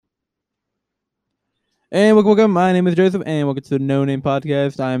And welcome. My name is Joseph, and welcome to the No Name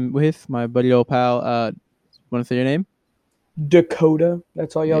Podcast. I'm with my buddy old pal. Want to say your name? Dakota.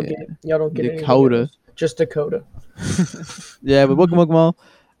 That's all y'all Yeah, get. Y'all don't get anything Dakota. else. Just Dakota. Yeah, but welcome all.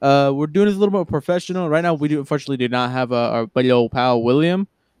 We're doing this a little more professional right now. Unfortunately do not have our buddy old pal William,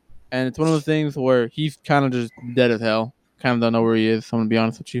 and it's one of those things where he's kind of just dead as hell. Kind of don't know where he is. I'm gonna be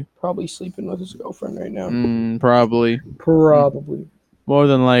honest with you. Probably sleeping with his girlfriend right now. Probably. Probably. More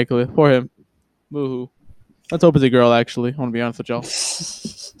than likely. For him. Woohoo. Let's hope it's a girl. Actually, I want to be honest with y'all.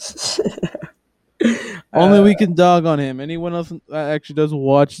 Only we can dog on him. Anyone else that actually does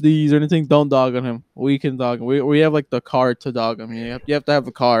watch these or anything, don't dog on him. We can dog him. We have like the card to dog him. You have to have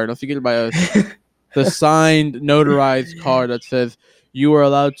a card. If you get it by us, the signed, notarized card that says you are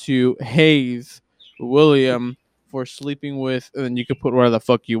allowed to haze William for sleeping with, and then you can put whatever the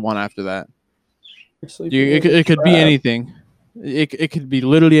fuck you want after that. It could be anything. It could be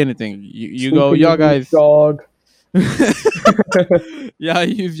literally anything. You go, y'all guys. Dog. Yeah,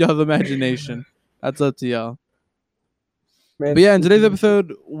 use y'all's imagination. That's up to y'all. Man, But yeah, in today's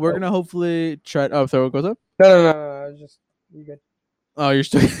episode, we're gonna hopefully try. Oh, sorry, what goes up? No. Just you good. Oh, you're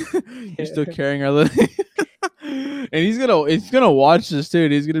still carrying our little. And he's gonna watch this too.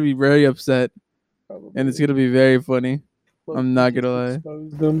 And he's gonna be very upset, Probably. and it's gonna be very funny. I'm not gonna lie.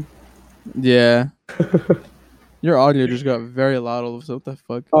 Expose them. Yeah, your audio just got very loud. All of a sudden, what the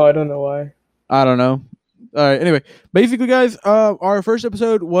fuck? Oh, I don't know why. I don't know. All right. Anyway, basically, guys, our first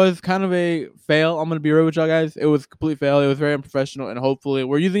episode was kind of a fail. I'm gonna be real with y'all guys. It was a complete fail. It was very unprofessional, and hopefully,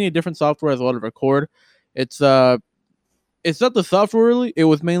 we're using a different software as well to record. It's not the software really. It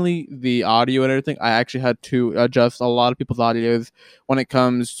was mainly the audio and everything. I actually had to adjust a lot of people's audios when it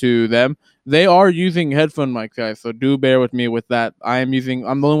comes to them. They are using headphone mics, guys, so do bear with me with that. I'm the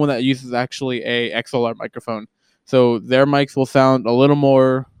only one that uses actually a XLR microphone, so their mics will sound a little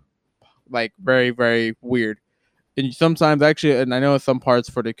more like very, very weird. And sometimes actually, and I know some parts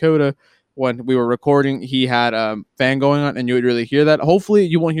for Dakota, when we were recording, he had a fan going on and you would really hear that. Hopefully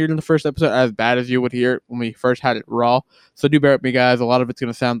you won't hear it in the first episode as bad as you would hear it when we first had it raw. So do bear with me, guys. A lot of it's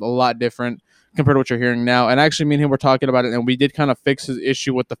going to sound a lot different compared to what you're hearing now. And actually, me and him were talking about it, and we did kind of fix his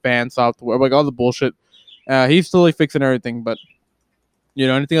issue with the fan software, like all the bullshit. He's slowly fixing everything, but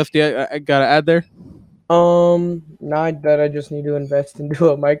anything else I got to add there? Not that I just need to invest into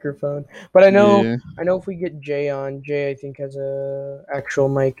a microphone, but I know if we get Jay on, Jay I think has a actual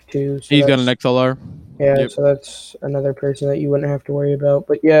mic too. So he's got an XLR. Yeah, yep. So that's another person that you wouldn't have to worry about.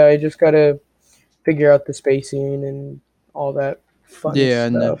 But yeah, I just gotta figure out the spacing and all that fun stuff.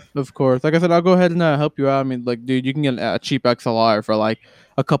 And of course, like I said, I'll go ahead and help you out. I mean, like, dude, you can get a cheap XLR for like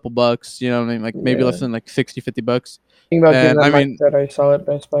a couple bucks. You know what I mean? Like maybe less than like $60, $50. Think about getting that mic that I saw at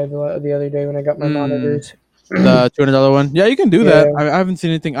Best Buy the other day when I got my monitors. The $200 one. Yeah, you can do that. I haven't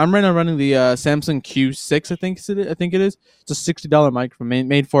seen anything. I'm right now running the Samsung Q6. I think it is. It's a $60 microphone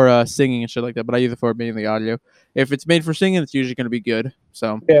made for singing and shit like that. But I use it for mainly audio. If it's made for singing, it's usually going to be good.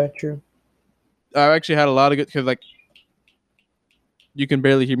 So yeah, true. I've actually had a lot of good because like you can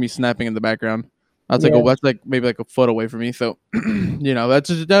barely hear me snapping in the background. That's like maybe like a foot away from me. So that's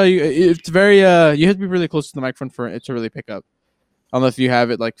just to tell you, it's very you have to be really close to the microphone for it to really pick up. Unless you have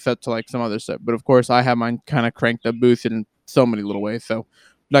it like set to like some other set. But of course, I have mine kind of cranked up, boosted in so many little ways. So,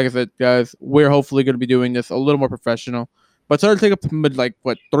 like I said, guys, we're hopefully going to be doing this a little more professional. But sorry to take up like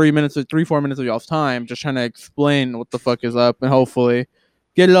 4 minutes of y'all's time just trying to explain what the fuck is up and hopefully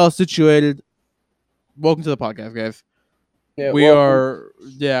get it all situated. Welcome to the podcast, guys. Yeah, we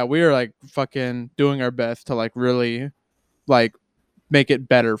are like fucking doing our best to like really like make it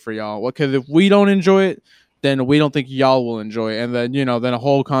better for y'all. Because if we don't enjoy it, then we don't think y'all will enjoy it. And then, then a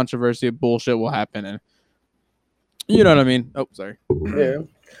whole controversy of bullshit will happen. And you know what I mean? Oh, sorry. Yeah.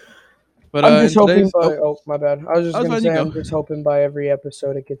 But I'm just hoping my bad. I was just going to say, I'm just hoping by every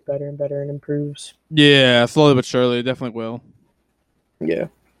episode it gets better and better and improves. Yeah, slowly but surely. It definitely will. Yeah.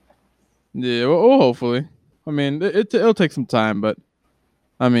 Yeah, well, hopefully. I mean, it'll take some time, but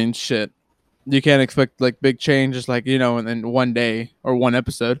I mean, shit. You can't expect like big changes like, in one day or one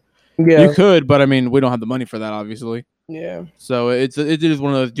episode. Yeah. You could, but I mean, we don't have the money for that, obviously. Yeah. So it is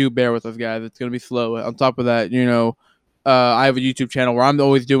one of those. Do bear with us, guys. It's gonna be slow. On top of that, I have a YouTube channel where I'm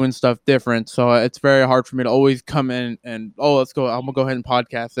always doing stuff different. So it's very hard for me to always come in and let's go. I'm gonna go ahead and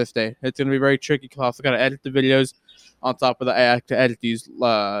podcast this day. It's gonna be very tricky because I also gotta edit the videos. On top of that, I have to edit these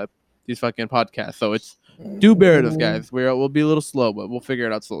fucking podcasts. So it's do bear with us, guys. We'll be a little slow, but we'll figure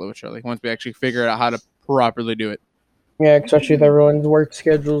it out slowly but surely once we actually figure out how to properly do it. Yeah, especially with everyone's work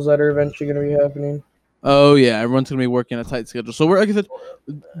schedules that are eventually going to be happening. Oh yeah, everyone's gonna be working a tight schedule. So we're like I said,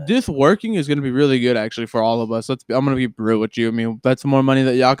 this working is gonna be really good actually for all of us. I'm gonna be real with you. I mean, that's more money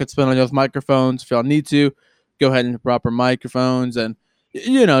that y'all could spend on those microphones if y'all need to. Go ahead and proper microphones and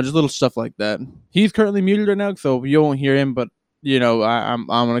just little stuff like that. He's currently muted right now, so you won't hear him. But I'm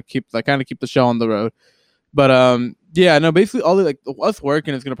gonna keep the show on the road. But yeah, no, basically all the like us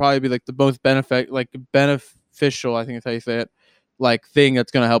working is gonna probably be like the most beneficial. I think is how you say it, like thing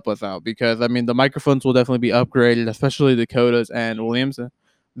that's gonna help us out because I mean the microphones will definitely be upgraded, especially Dakotas and Williams.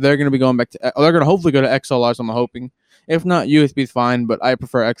 They're gonna be going back to. They're gonna hopefully go to XLRs. I'm hoping. If not, USB is fine, but I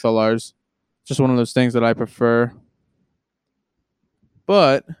prefer XLRs. Just one of those things that I prefer.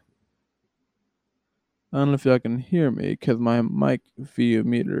 But I don't know if y'all can hear me because my mic view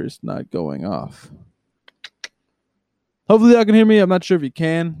meter is not going off. Hopefully y'all can hear me. I'm not sure if you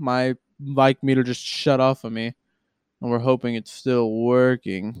can. My mic meter just shut off of me. And we're hoping it's still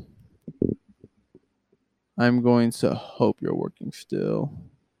working. I'm going to hope you're working still.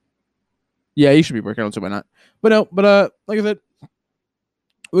 Yeah, you should be working on it. Why not? But no, like I said,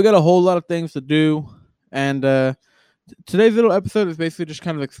 we got a whole lot of things to do. And today's little episode is basically just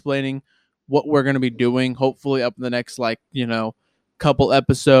kind of explaining what we're going to be doing. Hopefully up in the next, couple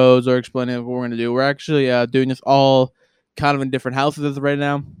episodes or explaining what we're going to do. We're actually doing this all kind of in different houses as of right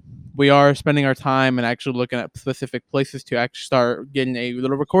now. We are spending our time and actually looking at specific places to actually start getting a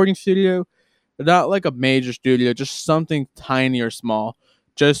little recording studio. Not like a major studio, just something tiny or small,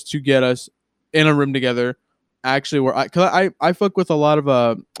 just to get us in a room together. Actually, I fuck with a lot of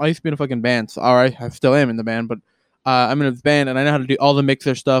I used to be in a fucking band. So, all right, I still am in the band, but I'm in a band and I know how to do all the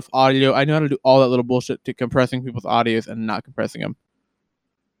mixer stuff, audio. I know how to do all that little bullshit to compressing people's audios and not compressing them.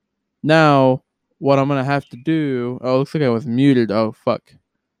 Now, what I'm gonna have to do? Oh, looks like I was muted. Oh fuck.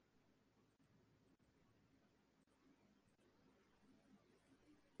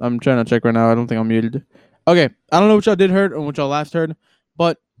 I'm trying to check right now. I don't think I'm muted. Okay, I don't know what y'all did heard or what y'all last heard,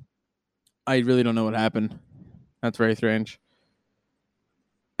 but I really don't know what happened. That's very strange.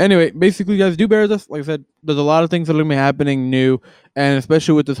 Anyway, basically, guys, do bear with us. Like I said, there's a lot of things that are gonna be happening new, and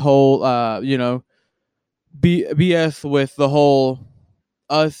especially with this whole, BS with the whole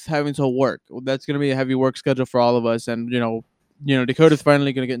us having to work. That's gonna be a heavy work schedule for all of us, and Dakota's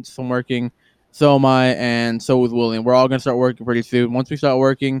finally gonna get into some working. So am I, and so is William. We're all gonna start working pretty soon. Once we start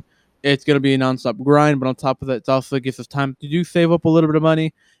working, it's gonna be a nonstop grind. But on top of that, it also gives us time to save up a little bit of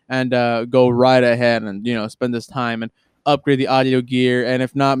money and go right ahead and spend this time and upgrade the audio gear. And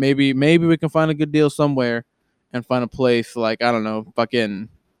if not, maybe we can find a good deal somewhere and find a place like I don't know, fucking.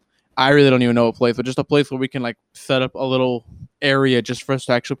 I really don't even know a place, but just a place where we can like set up a little area just for us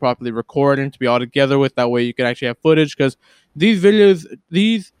to actually properly record and to be all together with. That way you can actually have footage because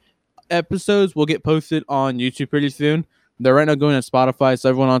these episodes will get posted on YouTube pretty soon. They're right now going on Spotify. So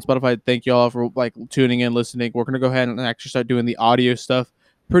everyone on Spotify, thank you all for like tuning in, listening. We're gonna go ahead and actually start doing the audio stuff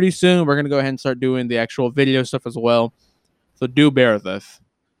pretty soon. We're gonna go ahead and start doing the actual video stuff as well. So do bear with us.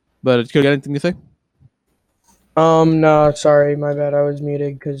 But you got anything to say? No, sorry, my bad. I was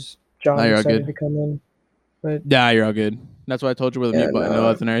muted because John No, you're all decided good. to come in. But Yeah, you're all good. That's why I told you where the mute button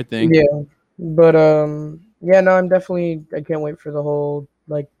was and everything. yeah, but yeah, no, I'm definitely. I can't wait for the whole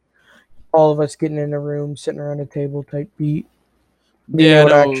like all of us getting in a room, sitting around a table type beat. Being able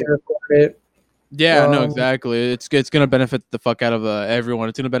to actually record it. Yeah, no, exactly. It's gonna benefit the fuck out of everyone.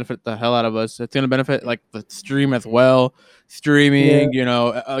 It's gonna benefit the hell out of us. It's gonna benefit like the stream as well. Streaming,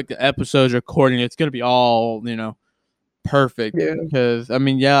 like the episodes, recording. It's gonna be all perfect. Yeah. Because I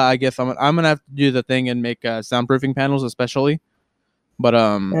mean, yeah, I guess I'm gonna have to do the thing and make soundproofing panels, especially. But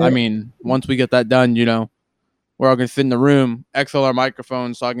I mean, once we get that done, we're all gonna sit in the room, XLR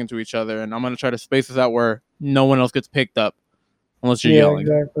microphones, talking to each other, and I'm gonna try to space this out where no one else gets picked up unless you're yelling.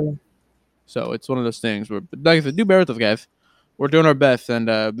 Exactly. So it's one of those things where, like I said, do bear with us, guys. We're doing our best, and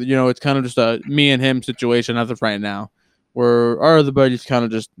it's kind of just a me and him situation as of right now, where our other buddies kind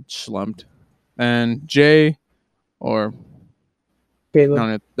of just slumped, and Jay, or Caleb.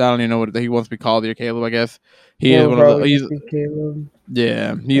 I don't even know what he wants to be called here. Caleb, I guess he is one of the. He's Caleb.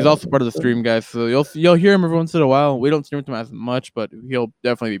 Yeah, he's also part of the stream, guys. So you'll hear him every once in a while. We don't stream with him as much, but he'll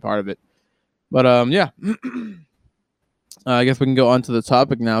definitely be part of it. But yeah. I guess we can go on to the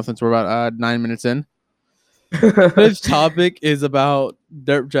topic now since we're about 9 minutes in. This topic is about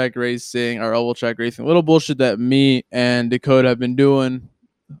dirt track racing or oval track racing. A little bullshit that me and Dakota have been doing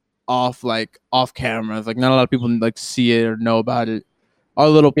off cameras. Like not a lot of people like see it or know about it. Our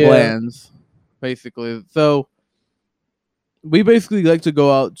little plans, basically. So we basically like to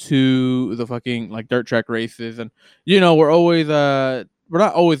go out to the fucking like dirt track races, and we're always we're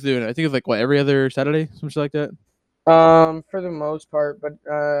not always doing it. I think it's like every other Saturday, something like that. For the most part, but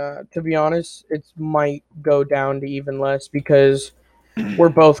to be honest, it might go down to even less because we're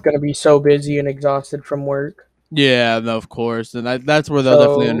both going to be so busy and exhausted from work. Yeah, no, of course, and that's where they'll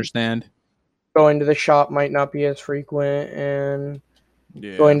definitely So understand. going to the shop might not be as frequent, and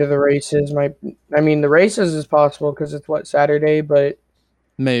Yeah, going to the races might. I mean, the races is possible because it's what Saturday, but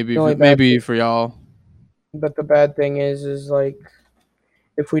maybe the only bad, maybe for y'all, but the bad thing is like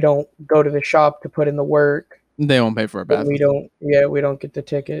if we don't go to the shop to put in the work, they won't pay for a then pass. we don't get the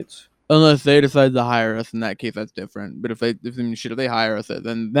tickets. Unless they decide to hire us, in that case, that's different. But if they hire us,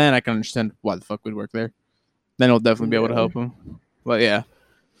 then I can understand why the fuck we'd work there. Then we'll definitely be able to Yeah, help them. But yeah,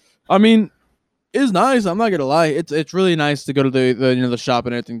 I mean, it's nice. I'm not gonna lie. It's really nice to go to the shop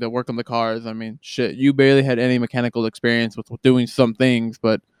and everything to work on the cars. I mean, shit, you barely had any mechanical experience with doing some things,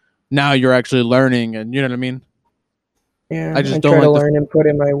 but now you're actually learning, and you know what I mean. I yeah. I just don't try to like the learn and put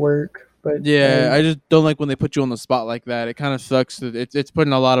in my work, but yeah, I just don't like when they put you on the spot like that. It kind of sucks. It's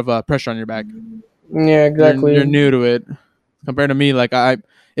putting a lot of pressure on your back. yeah, You're exactly. new to it compared to me. Like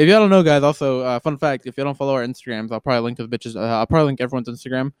if y'all don't know, guys, also fun fact: if you don't follow our Instagrams, I'll probably link to the bitches. I'll probably link everyone's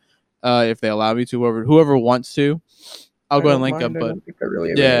Instagram, if they allow me to. Whoever wants to, I'll I go and don't link them. mind. I But don't think I really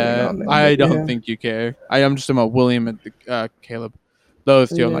have anything yeah, on there, but I don't yeah, think you care. I am just about William and Caleb. Those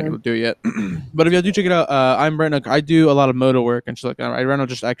two, I'm not yeah. gonna do it yet. But if y'all do check it out, I'm Brent. I do a lot of motor work and shit like that. I ran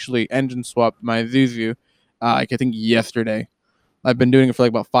just actually engine swapped my Zuzu, like I think yesterday. I've been doing it for like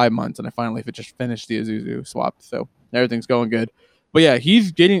about 5 months, and I finally just finished the Isuzu swap, so everything's going good. But yeah,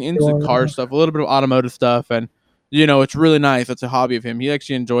 he's getting into car Doing, stuff, a little bit of automotive stuff, and it's really nice. That's a hobby of him. He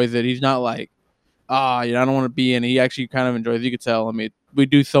actually enjoys it. He's not like, I don't want to be in it. He actually kind of enjoys it. You could tell. I mean, we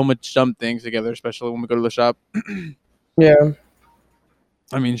do so much dumb things together, especially when we go to the shop. yeah,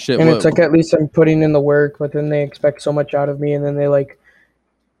 I mean, shit. and it's What? like at least I'm putting in the work, but then they expect so much out of me, and then they like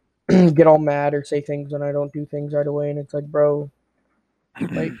get all mad or say things when I don't do things right away, and it's like, bro,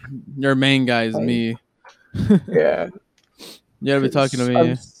 like, Your main guy is I, me. yeah, You gotta be talking to because I'm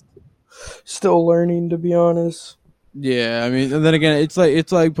me. still learning, to be honest. Yeah, I mean, and then again, it's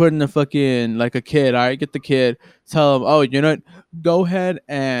like putting a fucking like a kid. All right, get the kid, tell him, oh, you know what? Go ahead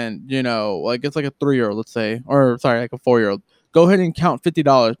and like it's like a 3-year-old, let's say, or sorry, like a 4-year-old. Go ahead and count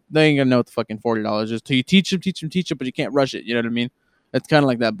 $50. They ain't gonna know what the fucking $40 is. Till you teach him, but you can't rush it. You know what I mean? It's kind of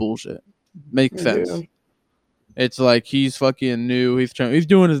like that bullshit. Makes Yeah, sense. It's like he's fucking new. He's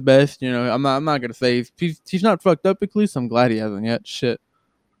doing his best. I'm not gonna say he's not fucked up. At least I'm glad he hasn't yet. Shit,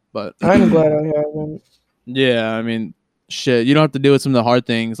 but I'm glad I haven't. yeah, I mean, shit, you don't have to deal with some of the hard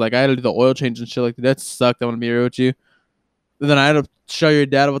things. Like I had to do the oil change and shit like that. That sucked. I'm gonna be real with you. And then I had to show your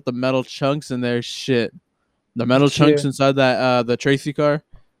dad about the metal chunks in there. Shit, the metal chunks Yeah, inside that the Tracy car.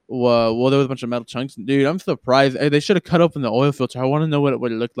 Well, there was a bunch of metal chunks, dude. I'm surprised. Hey, they should have cut open the oil filter. I want to know what it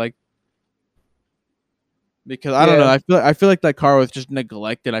looked like because I don't know. yeah, I feel like that car was just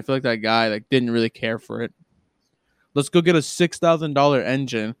neglected. I feel like that guy like didn't really care for it. Let's go get a $6,000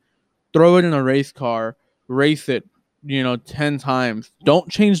 engine, throw it in a race car, race it, 10 times. Don't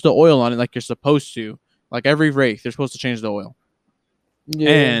change the oil on it like you're supposed to. Like every race, you're supposed to change the oil. yeah,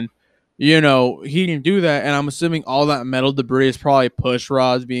 And, he didn't do that. And I'm assuming all that metal debris is probably push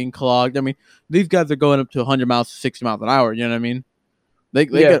rods being clogged. I mean, these guys are going up to 100 miles to 60 miles an hour. You know what I mean?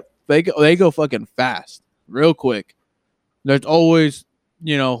 yeah, They go fucking fast, real quick. There's always,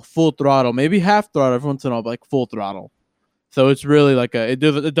 full throttle, maybe half throttle every once in a while, but like full throttle. So it's really like it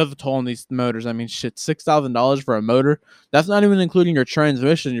does a toll on these motors. I mean, shit, $6,000 for a motor. That's not even including your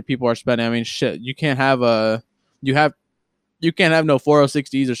transmission. Your people are spending. I mean, shit, you have you can't have no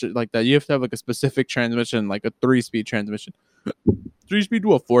 406Ds or shit like that. You have to have like a specific transmission, like a 3-speed transmission, 3-speed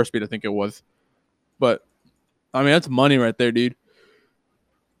to a 4-speed, I think it was. But I mean, that's money right there, dude.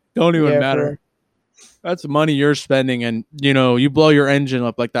 Don't even yeah. matter. That's money you're spending, and you blow your engine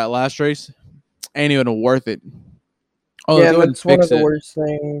up like that last race, ain't even worth it. Oh, Yeah, let's and go ahead and that's one of fix the it. worst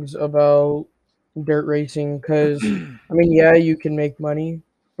things about dirt racing because, I mean, yeah, you can make money,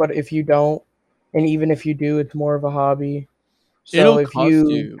 but if you don't, and even if you do, it's more of a hobby. So It'll if cost you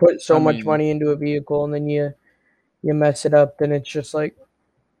you. put so I much mean, money into a vehicle and then you mess it up, then it's just like,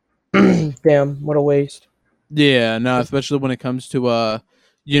 damn, what a waste. yeah, no, especially when it comes to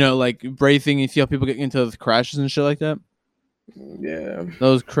like racing. You see how people get into those crashes and shit like that. Yeah.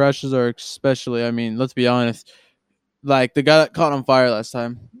 Those crashes are especially. I mean, let's be honest. Like the guy that caught on fire last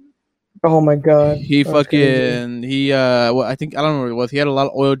time. Oh my god, He that was crazy. fucking he well, I think I don't know what it was. He had a lot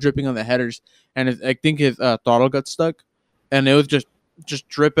of oil dripping on the headers, and I think his throttle got stuck, and it was just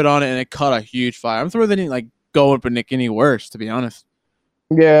dripping on it, and it caught a huge fire. I'm surprised they didn't like go up and nick any worse, to be honest.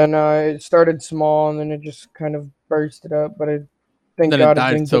 Yeah, no, it started small and then it just kind of bursted up, but thank Then it God it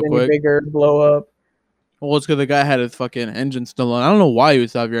died didn't get so any quick. bigger, blow up. Well, it's because the guy had his fucking engine still on. I don't know why he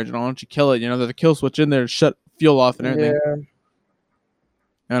would stop your engine. Why don't you kill it? You know, there's a kill switch in there to shut fuel off and everything.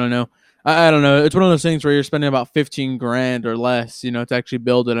 Yeah. I don't know. I don't know. It's one of those things where you're spending about 15 grand or less, you know, to actually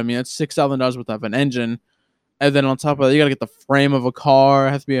build it. I mean, it's $6,000 worth of an engine. And then on top of that, you got to get the frame of a car.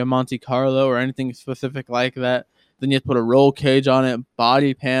 It has to be a Monte Carlo or anything specific like that. Then you have to put a roll cage on it,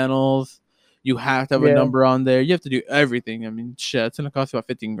 body panels. You have to have a number on there. You have to do everything. I mean, shit, it's going to cost you about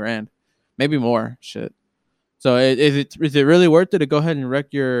 15 grand. Maybe more. Shit. So is it really worth it to go ahead and wreck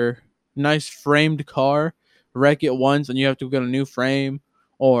your nice framed car, wreck it once, and you have to get a new frame,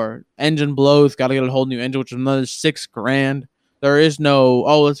 or engine blows, got to get a whole new engine, which is another 6 grand. There is no,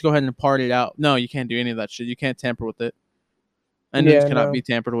 oh, let's go ahead and part it out. No, you can't do any of that shit. You can't tamper with it. Engines cannot be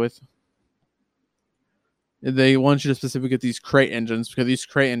tampered with. They want you to specifically get these crate engines because these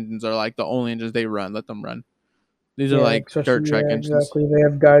crate engines are like the only engines they run. Let them run. These are like dirt track engines. Exactly. They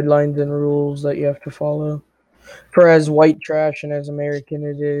have guidelines and rules that you have to follow. For as white trash and as American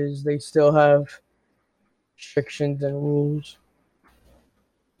it is, they still have restrictions and rules.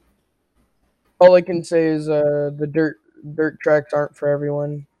 All I can say is the dirt tracks aren't for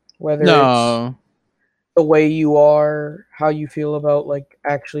everyone. Whether it's the way you are, how you feel about like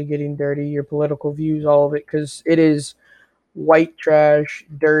actually getting dirty, your political views, all of it, because it is white trash,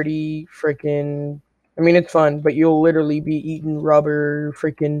 dirty, freaking. I mean, it's fun, but you'll literally be eating rubber,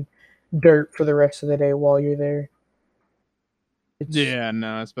 freaking dirt for the rest of the day while you're there.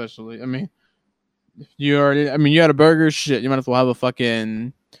 No, especially. I mean, you had a burger, shit. You might as well have a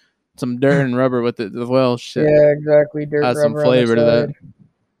fucking some dirt and rubber with it as well, shit. Yeah, exactly. Dirt, has rubber some flavor to that.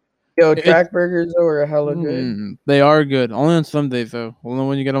 Yo, track burgers though are hella good. They are good. Only on some days though. Only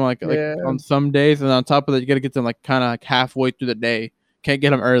when you get them like on some days, and on top of that, you gotta get them like kind of like halfway through the day. Can't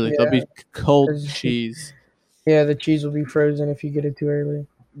get them early. They'll be cold cheese. Yeah, the cheese will be frozen if you get it too early.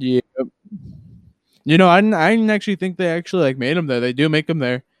 Yeah. You know, I didn't actually think they actually like made them there. They do make them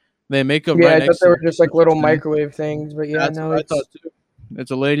there. They make them. Yeah, I thought they were just like little microwave things, but yeah, no, I thought too.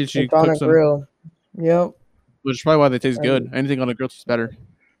 It's a lady. She cooks on a grill. Yep. Which is probably why they taste good. Anything on a grill tastes better.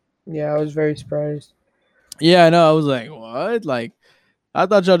 Yeah, I was very surprised. Yeah, I know. I was like, what? Like, I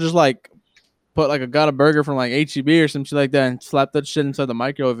thought y'all just like put like got a burger from like HEB or some shit like that and slap that shit inside the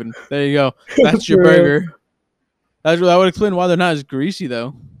microwave and there you go. That's your burger. That would explain why they're not as greasy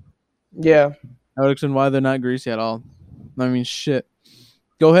though. Yeah. That would explain why they're not greasy at all. I mean, shit.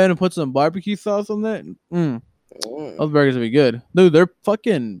 Go ahead and put some barbecue sauce on that. Those burgers would be good, dude. They're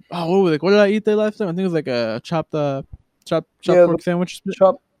fucking. Oh, what did I eat there last time? I think it was like a chopped pork sandwich.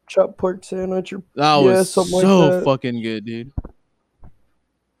 Chopped pork sandwich. That was so fucking good, dude.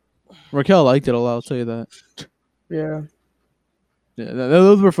 Raquel liked it a lot. I'll tell you that. Yeah. Yeah,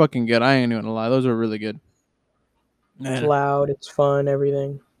 those were fucking good. I ain't even gonna lie. Those were really good. It's loud. It's fun.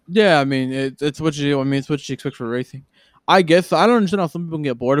 Everything. Yeah, I mean, it's what you. I mean, it's what you expect for racing. I guess I don't understand how some people can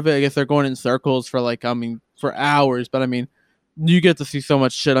get bored of it. I guess they're going in circles for for hours. But I mean, you get to see so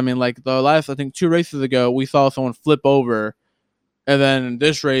much shit. I mean, like the last, I think 2 races ago, we saw someone flip over, and then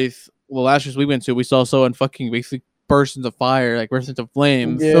this race, last race we went to, we saw someone fucking basically burst into fire, like burst into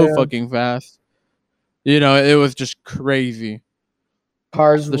flames so fucking fast. You know, it was just crazy.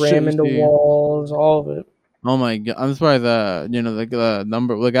 Cars ram into walls, all of it. Oh my god! I'm surprised.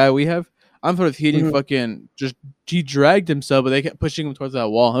 The guy we have. I'm surprised he didn't fucking just. He dragged himself, but they kept pushing him towards that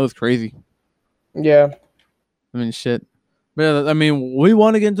wall. It was crazy. Yeah. I mean, shit. But yeah, I mean, we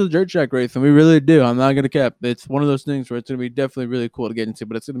want to get into the dirt track race, and we really do. I'm not gonna cap. It's one of those things where it's gonna be definitely really cool to get into,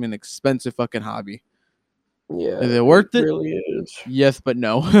 but it's gonna be an expensive fucking hobby. Yeah. Is it worth it? Really is. Yes, but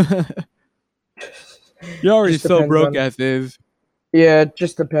no. You're already so broke as is. Yeah, it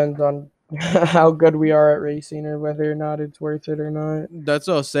just depends on how good we are at racing or whether or not it's worth it or not. That's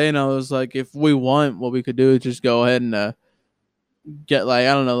what I was saying. I was like, if we want, what we could do is just go ahead and get like,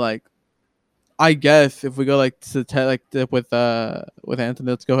 I don't know, like, I guess if we go like to with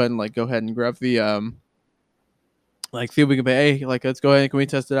Anthony, let's go ahead and grab the like see if we can pay. Hey, like let's go ahead and can we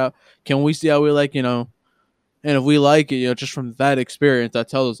test it out? Can we see how we like, you know? And if we like it, you know, just from that experience, that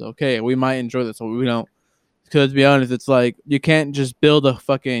tells us okay, we might enjoy this, or we don't. Because to be honest, it's like you can't just build a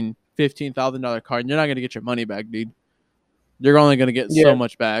fucking $15,000 car and you're not gonna get your money back, dude. You're only gonna get so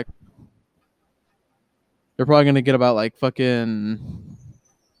much back. You're probably gonna get about like fucking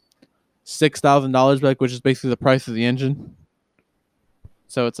 $6,000 back, which is basically the price of the engine.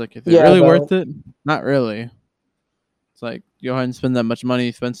 So it's like, is it really worth it? Not really. It's like go ahead and spend that much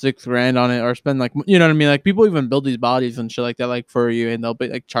money, spend $6 grand on it, or spend like, you know what I mean? Like people even build these bodies and shit like that, like for you, and they'll be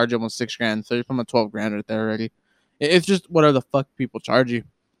like charge almost $6 grand. So you're from a 12 grand right there already. It's just whatever the fuck people charge you.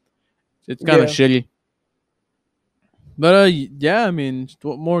 It's kind of shitty. But yeah, I mean,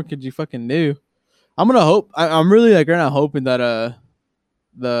 what more could you fucking do? I'm gonna hope. I'm really like right now hoping that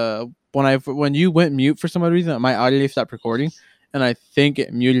when you went mute for some other reason, my audio stopped recording, and I think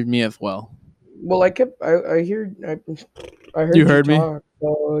it muted me as well. Well, I You heard you heard me? talk.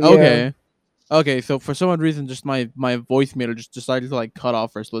 So yeah. Okay. Okay, so for some odd reason, just my voice meter just decided to like cut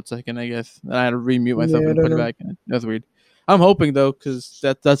off for a split second, I guess, and I had to remute myself Yeah, I and don't put it know. back in. That's weird. I'm hoping though, because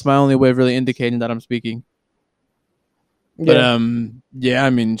that's my only way of really indicating that I'm speaking. But Yeah. yeah, I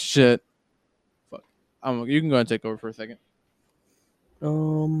mean, shit. Fuck. You can go ahead and take over for a second.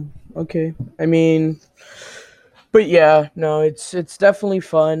 Okay. I mean, but yeah, no, it's definitely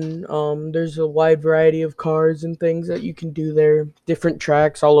fun. There's a wide variety of cars and things that you can do there. Different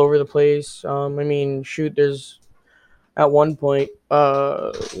tracks all over the place. I mean, shoot, there's at one point,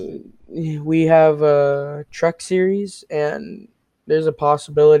 we have a truck series, and there's a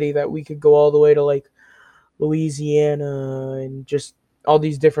possibility that we could go all the way to like Louisiana and just all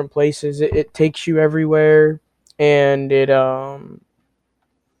these different places. It takes you everywhere, and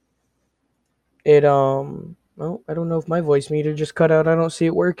well, I don't know if my voice meter just cut out. I don't see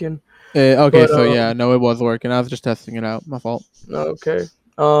it working. Okay, But so yeah, no, it was working. I was just testing it out. My fault. okay.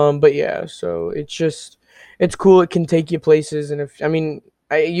 But yeah, so it's cool. It can take you places, and if I mean,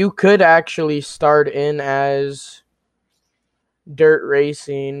 you could actually start in as dirt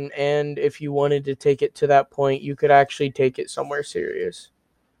racing, and if you wanted to take it to that point, you could actually take it somewhere serious.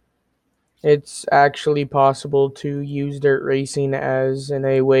 It's actually possible to use dirt racing as in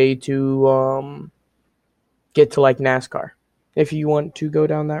a way to get to like NASCAR if you want to go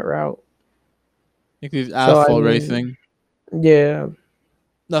down that route. Like these So I asphalt mean, racing. yeah,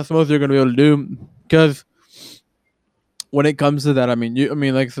 That's the most you're gonna be able to do. Because when it comes to that, I mean,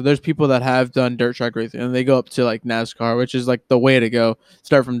 like, so there's people that have done dirt track racing and they go up to like NASCAR, which is like the way to go.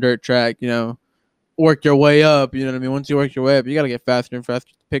 Start from dirt track, work your way up. You know what I mean? Once you work your way up, you gotta get faster and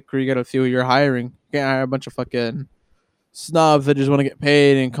faster. Pick crew, you gotta see who you're hiring. You can't hire a bunch of fucking snobs that just want to get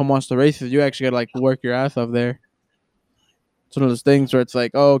paid and come watch the races. You actually gotta like work your ass off there. It's one of those things where it's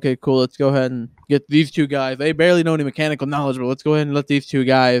like, oh, okay, cool. Let's go ahead and get these two guys. They barely know any mechanical knowledge, but let's go ahead and let these two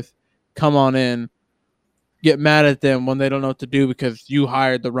guys come on in. Get mad at them when they don't know what to do because you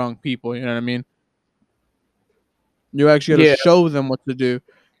hired the wrong people. You know what I mean? You actually got to yeah, show them what to do.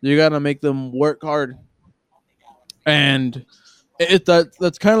 You got to make them work hard. And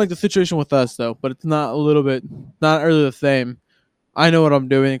that's kind of like the situation with us though, but it's not not really the same. I know what I'm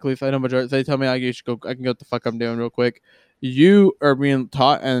doing. At least I know majority. They tell me I should go. I can go what the fuck I'm doing real quick. You are being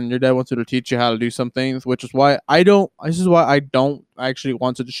taught, and your dad wants you to teach you how to do some things, which is why I don't. This is why I don't actually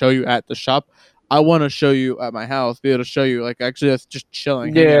want to show you at the shop. I want to show you at my house. Be able to show you, like, actually that's just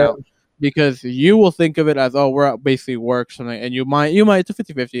chilling, hanging yeah, out, because you will think of it as, oh, we're out basically work something, and you might it's a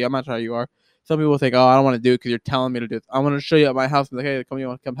 50-50. I'm not sure how you are. Some people think, oh, I don't want to do it because you're telling me to do it. I want to show you at my house. And be like, hey, you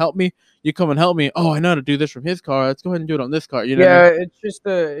want to come help me? You come and help me. Oh, I know how to do this from his car. Let's go ahead and do it on this car. You know what I mean? yeah.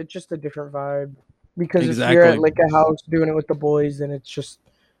 It's just a different vibe because if you're at Exactly. like a house doing it with the boys, then it's just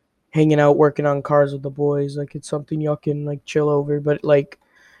hanging out working on cars with the boys. Like it's something y'all can like chill over. But like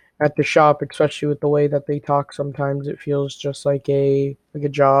at the shop, especially with the way that they talk, sometimes it feels just like a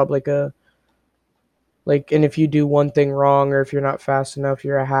job, and if you do one thing wrong or if you're not fast enough,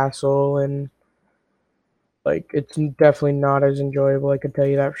 you're a hassle, and like it's definitely not as enjoyable. I can tell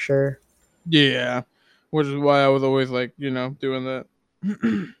you that for sure. Yeah. Which is why I was always like, doing that.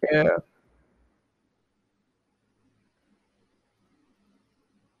 Yeah,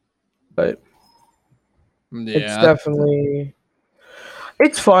 but it's Yeah. definitely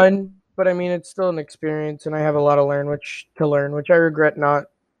it's fun, but I mean it's still an experience, and I have a lot of learn, which I regret not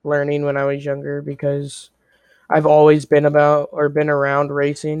learning when I was younger because I've always been around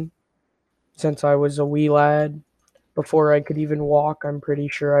racing since I was a wee lad. Before I could even walk, I'm pretty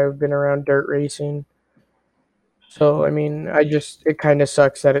sure I've been around dirt racing. So I mean, it kind of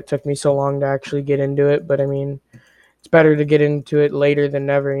sucks that it took me so long to actually get into it, but I mean, it's better to get into it later than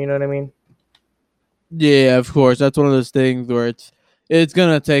never. You know what I mean? Yeah, of course. That's one of those things where it's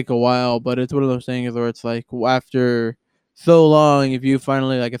gonna take a while, but it's one of those things where it's like after so long, if you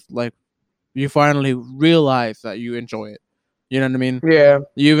finally like it's like you finally realize that you enjoy it. You know what I mean? Yeah,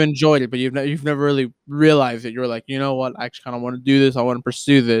 You've enjoyed it, but you've never really realized it. You're like, you know what? I actually kind of want to do this. I want to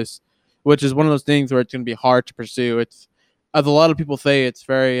pursue this, which is one of those things where it's gonna be hard to pursue. It's, as a lot of people say, it's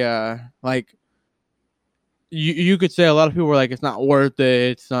very like you could say a lot of people were like, it's not worth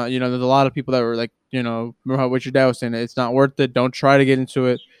it. It's not, there's a lot of people that were like, remember what your dad was saying, it's not worth it. Don't try to get into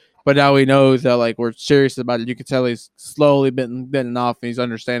it. But now he knows that like we're serious about it. You can tell he's slowly bitten off, and he's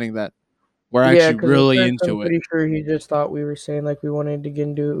understanding that we're yeah. actually Because at really first, I'm into it. pretty sure he just thought we were saying like we wanted to get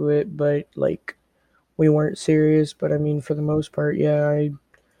into it, but like we weren't serious. But I mean, for the most part, yeah, I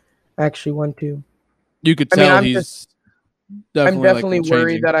actually want to. you could tell he's I'm definitely like,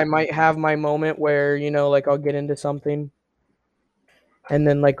 worried that I might have my moment where, like I'll get into something and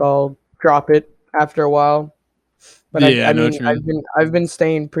then like I'll drop it after a while. But yeah, I mean, I've been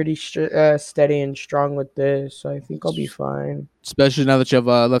staying pretty steady and strong with this, so I think I'll be fine. Especially now that you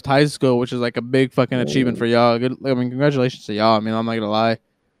have left high school, which is like a big fucking achievement for y'all. Good, I mean, congratulations to y'all. I mean, I'm not gonna lie,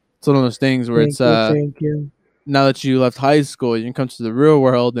 it's one of those things where Thank you. Now that you left high school, you can come to the real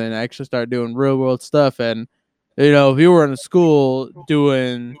world and actually start doing real world stuff. And if you were in school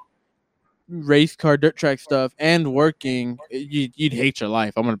doing race car dirt track stuff and working, you'd hate your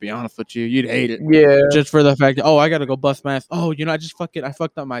life. I'm gonna be honest with you, you'd hate it. Yeah. Just for the fact that, I gotta go bust my ass. Oh, I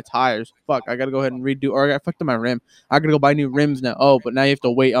fucked up my tires. Fuck, I gotta go ahead and redo, or I fucked up my rim. I gotta go buy new rims now. Oh, but now you have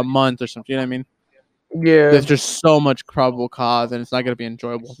to wait a month or something. You know what I mean? Yeah. There's just so much probable cause, and it's not gonna be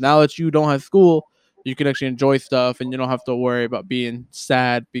enjoyable. Now that you don't have school, you can actually enjoy stuff, and you don't have to worry about being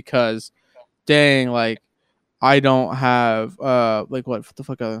sad because, dang, like I don't have like what the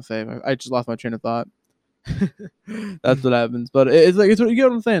fuck I was gonna say? I just lost my train of thought. That's what happens. But it's like, it's what you get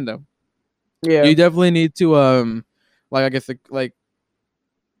what I'm saying though. Yeah. You definitely need to like, I guess, like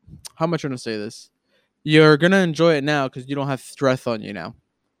how am I trying to say this? You're gonna enjoy it now because you don't have stress on you now.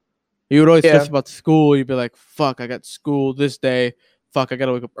 You would always stress about school. You'd be like, fuck, I got school this day. Fuck, I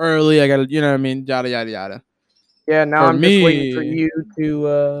gotta wake up early. I gotta, you know what I mean? Yada yada yada. Yeah, now I'm just waiting for you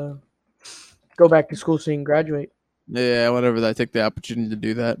to go back to school so you can graduate. Yeah, whenever I take the opportunity to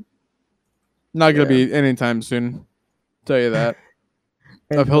do that. Not gonna be anytime soon. Tell you that.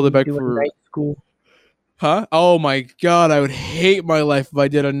 I've held it back for night school. Huh? Oh my god, I would hate my life if I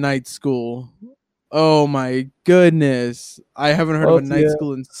did a night school. Oh my goodness. I haven't heard of a night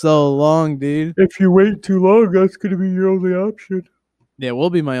school in so long, dude. If you wait too long, that's gonna be your only option. Yeah, it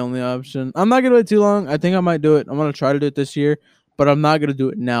will be my only option. I'm not gonna wait too long. I think I might do it. I'm gonna try to do it this year, but I'm not gonna do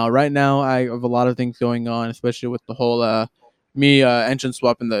it now. Right now, I have a lot of things going on, especially with the whole engine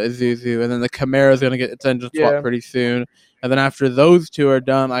swap in the Isuzu, and then the Camaro is gonna get its engine swap pretty soon. And then after those two are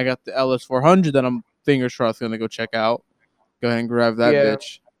done, I got the LS400 that I'm fingers crossed gonna go check out. Go ahead and grab that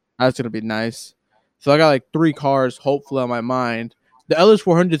bitch. That's gonna be nice. So I got like 3 cars hopefully on my mind. The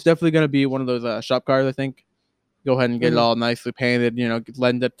LS400 is definitely gonna be one of those shop cars, I think. Go ahead and get it all nicely painted,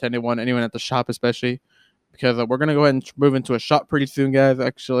 lend it to anyone at the shop, especially because we're going to go ahead and move into a shop pretty soon, guys.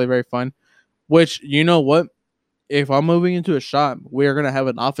 Actually, very fun. Which, you know what? If I'm moving into a shop, we're going to have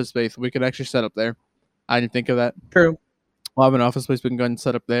an office space we can actually set up there. I didn't think of that. True. We'll have an office space we can go ahead and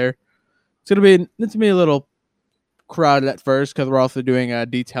set up there. It's going to be a little crowded at first because we're also doing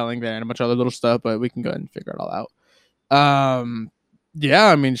detailing there and a bunch of other little stuff, but we can go ahead and figure it all out. Yeah,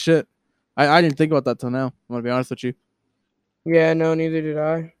 I mean, shit. I didn't think about that till now. I'm gonna be honest with you. Yeah, no, neither did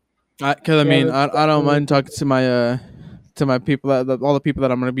I. Because I don't mind talking to my people, all the people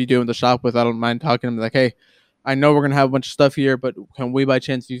that I'm gonna be doing the shop with. I don't mind talking to them like, hey, I know we're gonna have a bunch of stuff here, but can we by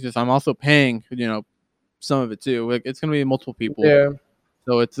chance use this? I'm also paying, some of it too. Like, it's gonna be multiple people. Yeah.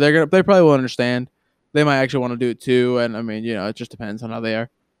 So they probably will understand. They might actually want to do it too, and I mean, it just depends on how they are.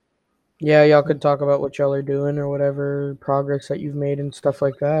 Yeah, y'all could talk about what y'all are doing or whatever progress that you've made and stuff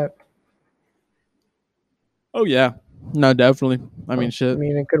like that. Oh yeah, no, definitely. I mean, shit. I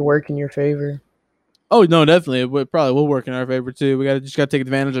mean, it could work in your favor. Oh no, definitely. It probably will work in our favor too. We just gotta take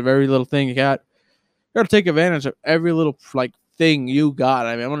advantage of every little thing you got. You gotta take advantage of every little thing you got.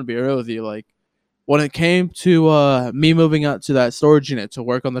 I mean, I'm gonna be real with you. Like, when it came to me moving out to that storage unit to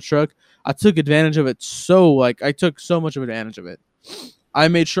work on the truck, I took advantage of it. I took so much of advantage of it. I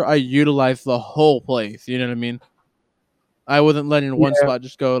made sure I utilized the whole place. You know what I mean? I wasn't letting one spot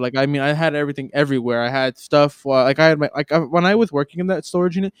just go. Like, I mean, I had everything everywhere. I had stuff. I had when I was working in that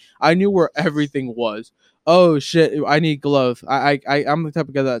storage unit, I knew where everything was. Oh shit! I need gloves. I'm the type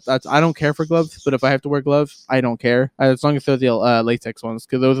of guy that's I don't care for gloves, but if I have to wear gloves, I don't care as long as they're the latex ones,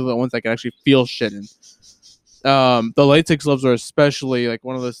 because those are the ones I can actually feel shit in. The latex gloves are especially like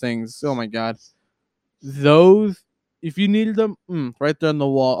one of those things. Oh my god, those. If you needed them, right there on the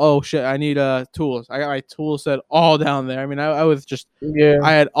wall. Oh shit! I need tools. I got my tool set all down there. I mean, I was just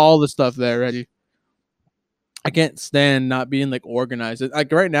I had all the stuff there ready. I can't stand not being like organized.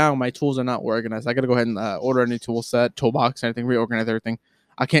 Like right now, my tools are not organized. I gotta go ahead and order a new tool set, toolbox, anything, reorganize everything.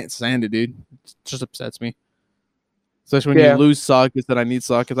 I can't stand it, dude. It just upsets me. Especially when you lose sockets that I need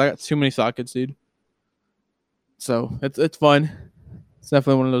sockets. I got too many sockets, dude. So it's fun. It's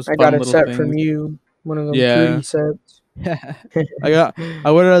definitely one of those. I got a set from you. One of them 3 sets.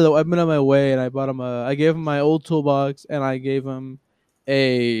 I went on my way and I bought him I gave him my old toolbox and I gave him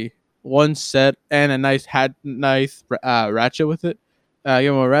a 1 set and a nice ratchet with it. I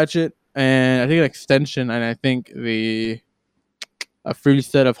gave him a ratchet and I think an extension and I think a free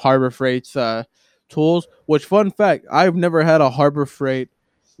set of Harbor Freight's tools. Which, fun fact, I've never had a Harbor Freight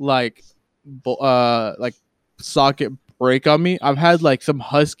like socket break on me. I've had like some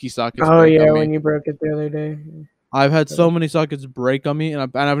Husky sockets break on me. When you broke it the other day. I've had so many sockets break on me, and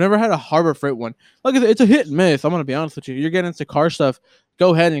I've never had a Harbor Freight one. Like, it's a hit and miss. I'm gonna be honest with you. You're getting into car stuff,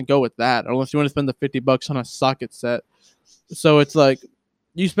 go ahead and go with that, unless you want to spend the $50 on a socket set. So it's like,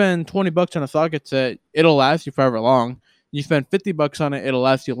 you spend $20 on a socket set, it'll last you forever long. You spend $50 on it, it'll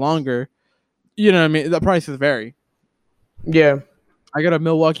last you longer. You know what I mean? The prices vary. Yeah. I got a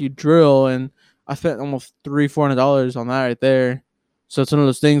Milwaukee drill, and I spent almost $400 on that right there. So it's one of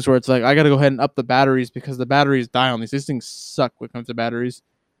those things where it's like, I got to go ahead and up the batteries because the batteries die on these. These things suck when it comes to batteries.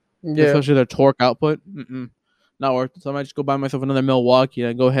 Yeah. Especially their torque output. Not worth it. So I might just go buy myself another Milwaukee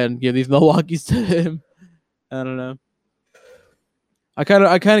and go ahead and give these Milwaukees to him. I don't know. I kind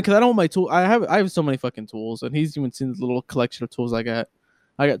of, because I don't want my tool. I have so many fucking tools, and he's even seen the little collection of tools I got.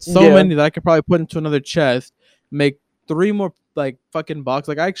 I got so many that I could probably put into another chest, make 3 more like fucking box.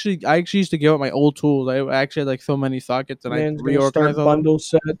 Like I actually used to give up my old tools. I actually had like so many sockets, and I reorganized bundle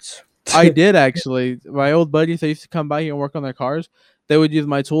sets. I did actually. My old buddies, they used to come by here and work on their cars. They would use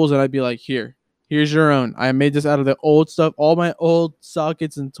my tools, and I'd be like, here's your own. I made this out of the old stuff, all my old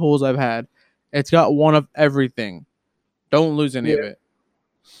sockets and tools I've had. It's got one of everything. Don't lose any of it.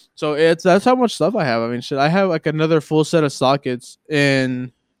 So that's how much stuff I have. I mean, shit, I have like another full set of sockets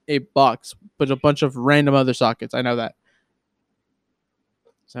in a box, but a bunch of random other sockets. I know that.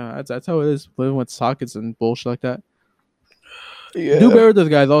 So that's how it is living with sockets and bullshit like that. Yeah. Do bear with those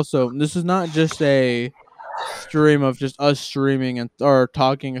guys. Also, this is not just a stream of just us streaming or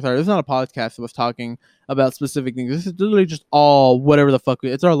talking. Sorry, this is not a podcast of us talking about specific things. This is literally just all whatever the fuck.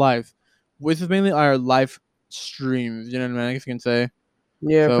 It's our life. This is mainly our life streams. You know what I mean? I guess you can say.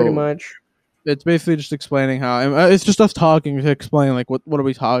 Yeah, so, pretty much. It's basically just explaining how it's just us talking to explain like what are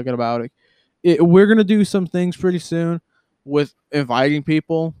we talking about. We're gonna do some things pretty soon with inviting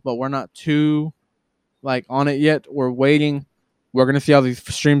people, but we're not too like on it yet. We're waiting. We're gonna see how these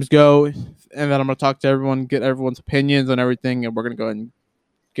streams go, and then I'm gonna talk to everyone, get everyone's opinions on everything, and we're gonna go ahead and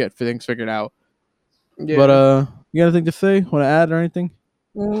get things figured out. Yeah. But you got anything to say? Want to add or anything?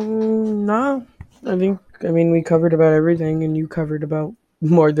 No. I mean we covered about everything, and you covered about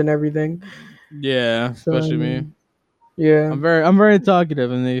more than everything. Yeah, especially me. Yeah, I'm very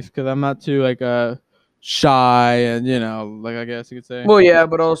talkative in these because I'm not too like shy, and like I guess you could say. Well, yeah,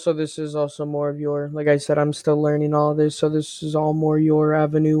 but also this is also more of your, like I said, I'm still learning all this, so this is all more your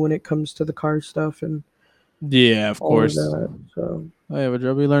avenue when it comes to the car stuff and. Yeah, of course. That, so. Oh yeah, but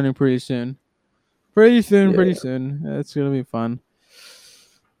you'll be learning pretty soon. Pretty soon. It's gonna be fun.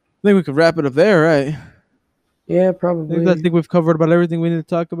 I think we could wrap it up there, right? Yeah, probably. I think we've covered about everything we need to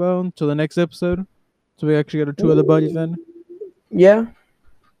talk about until the next episode. So we actually got our 2 other buddies then. Yeah.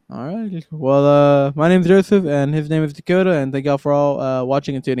 All right. Well, my name is Joseph, and his name is Dakota, and thank y'all for all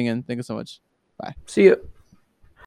watching and tuning in. Thank you so much. Bye. See ya.